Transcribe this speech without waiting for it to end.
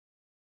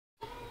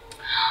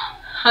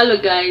Hello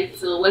guys,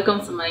 so welcome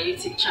to my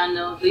YouTube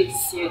channel. This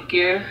is your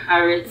girl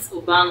Harriet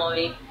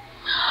Obanole.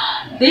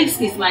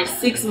 This is my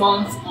 6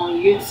 months on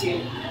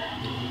YouTube.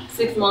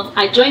 6 months.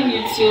 I joined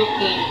YouTube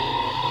in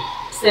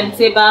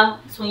September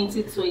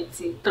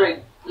 2023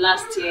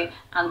 last year,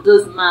 and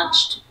those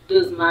matched.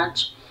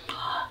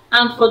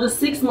 And for the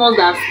 6 months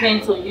that I've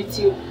spent on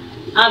YouTube,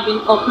 I've been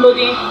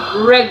uploading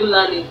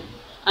regularly.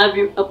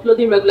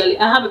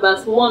 I have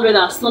about 100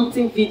 and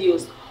something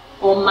videos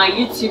on my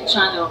YouTube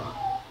channel,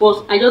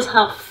 but I just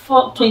have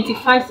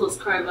 25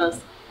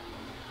 subscribers.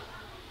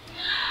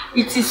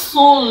 It is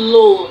so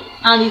low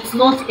and it's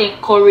not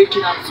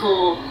encouraging at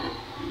all.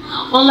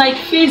 Unlike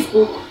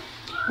Facebook,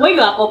 when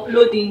you are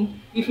uploading,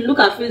 if you look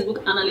at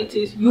Facebook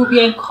analytics, you'll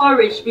be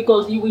encouraged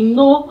because you will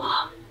know.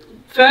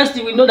 First,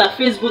 you will know that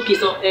Facebook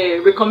is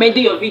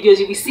recommending your videos.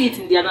 You will see it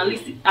in the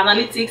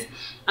analytics,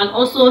 and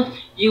also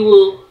you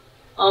will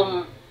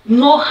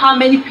know how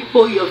many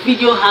people your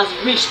video has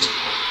reached,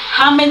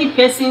 how many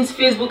persons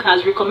Facebook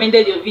has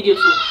recommended your video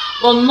to.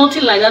 But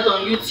nothing like that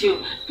on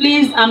YouTube.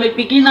 Please, I'm a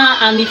beginner,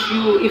 and if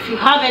you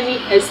have any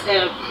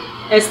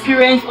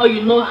experience, or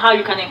you know how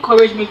you can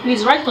encourage me,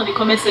 please write on the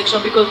comment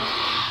section, because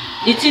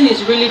the thing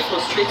is really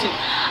frustrating.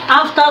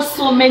 After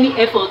so many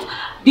efforts,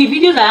 the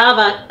videos I have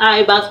are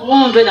about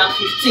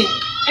 115.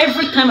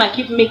 Every time I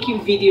keep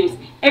making videos,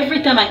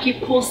 every time I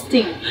keep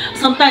posting.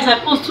 Sometimes I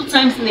post 2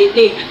 times in a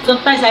day,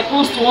 sometimes I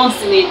post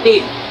once in a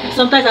day,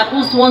 sometimes I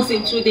post once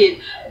in 2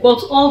 days,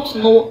 but all to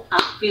no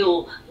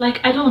avail. Like,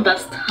 I don't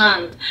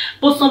understand.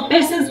 But some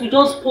persons will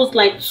just post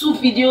like 2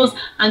 videos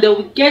and they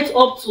will get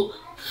up to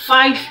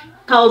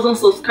 5,000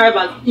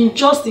 subscribers in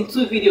 2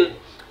 videos.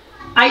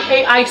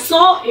 I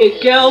saw a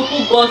girl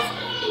who got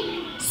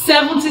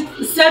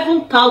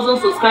 7,000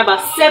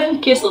 subscribers,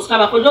 7K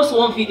subscribers for just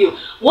 1 video.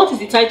 What is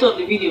the title of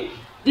the video?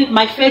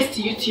 My first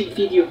YouTube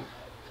video,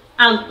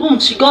 and boom,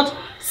 she got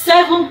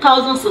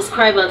 7,000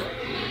 subscribers.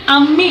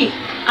 And me,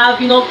 I've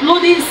been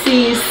uploading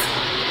since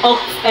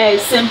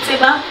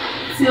September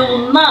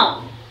till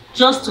now,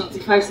 just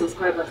 25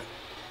 subscribers.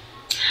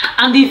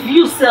 And the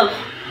view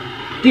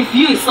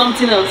is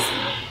something else.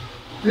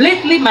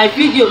 Lately, my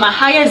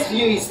highest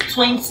view is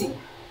 20.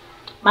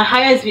 My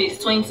highest view is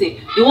 20.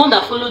 The one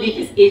that followed it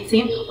is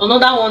 18.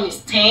 Another one is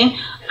 10,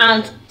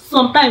 and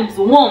sometimes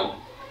 1.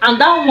 And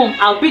that one,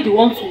 I'll be the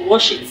one to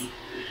watch it.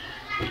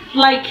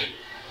 Like,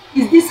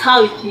 is this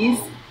how it is?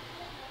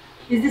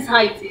 Is this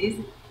how it is?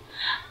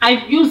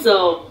 I've used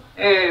all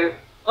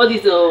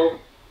these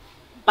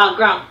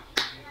background,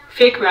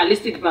 fake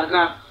realistic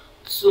background,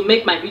 to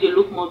make my video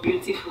look more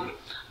beautiful.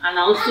 And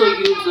I also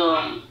use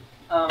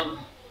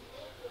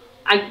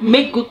I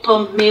make good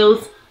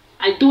thumbnails.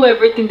 I do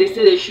everything they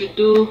say they should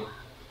do.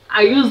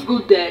 I use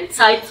good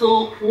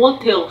title.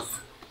 What else?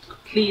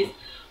 Please,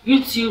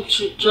 YouTube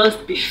should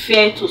just be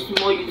fair to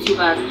small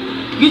YouTubers.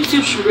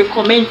 YouTube should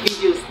recommend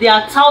videos. There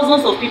are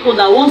thousands of people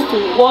that want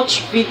to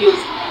watch videos.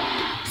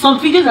 Some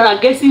videos that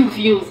are getting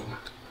views,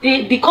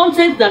 the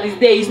content that is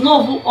there is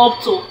not even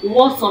up to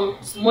what some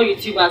small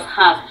YouTubers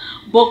have.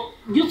 But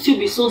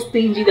YouTube is so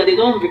stingy that they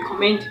don't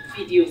recommend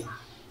videos.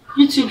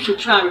 YouTube should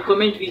try and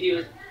recommend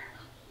videos.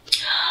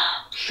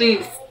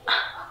 Please.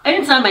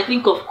 Anytime I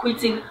think of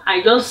quitting,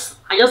 I just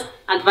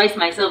advise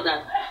myself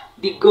that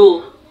the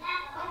goal,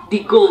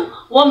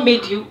 what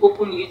made you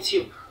open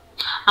YouTube?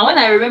 And when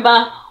I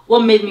remember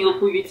what made me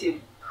open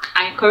YouTube,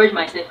 I encourage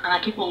myself and I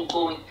keep on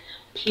going.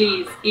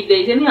 Please, if there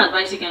is any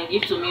advice you can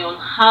give to me on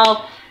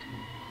how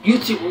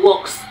YouTube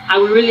works, I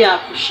will really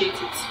appreciate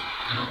it.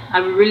 I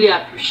will really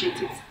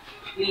appreciate it.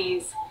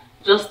 Please,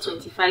 just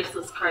 25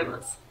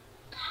 subscribers,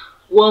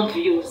 1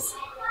 views,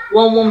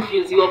 1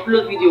 views. You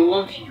upload video,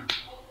 1 view.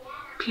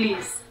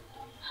 Please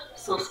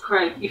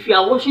subscribe. If you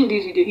are watching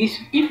this video,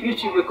 if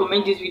YouTube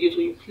recommend this video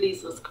to you,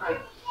 please subscribe.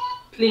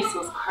 Please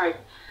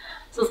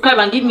subscribe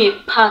and give me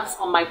a pat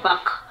on my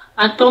back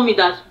and tell me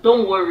that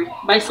don't worry,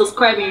 by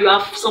subscribing you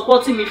are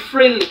supporting me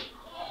freely.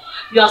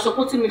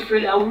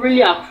 I will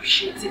really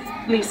appreciate it.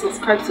 Please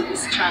subscribe to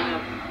this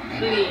channel,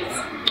 please,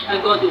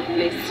 and God will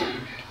bless you.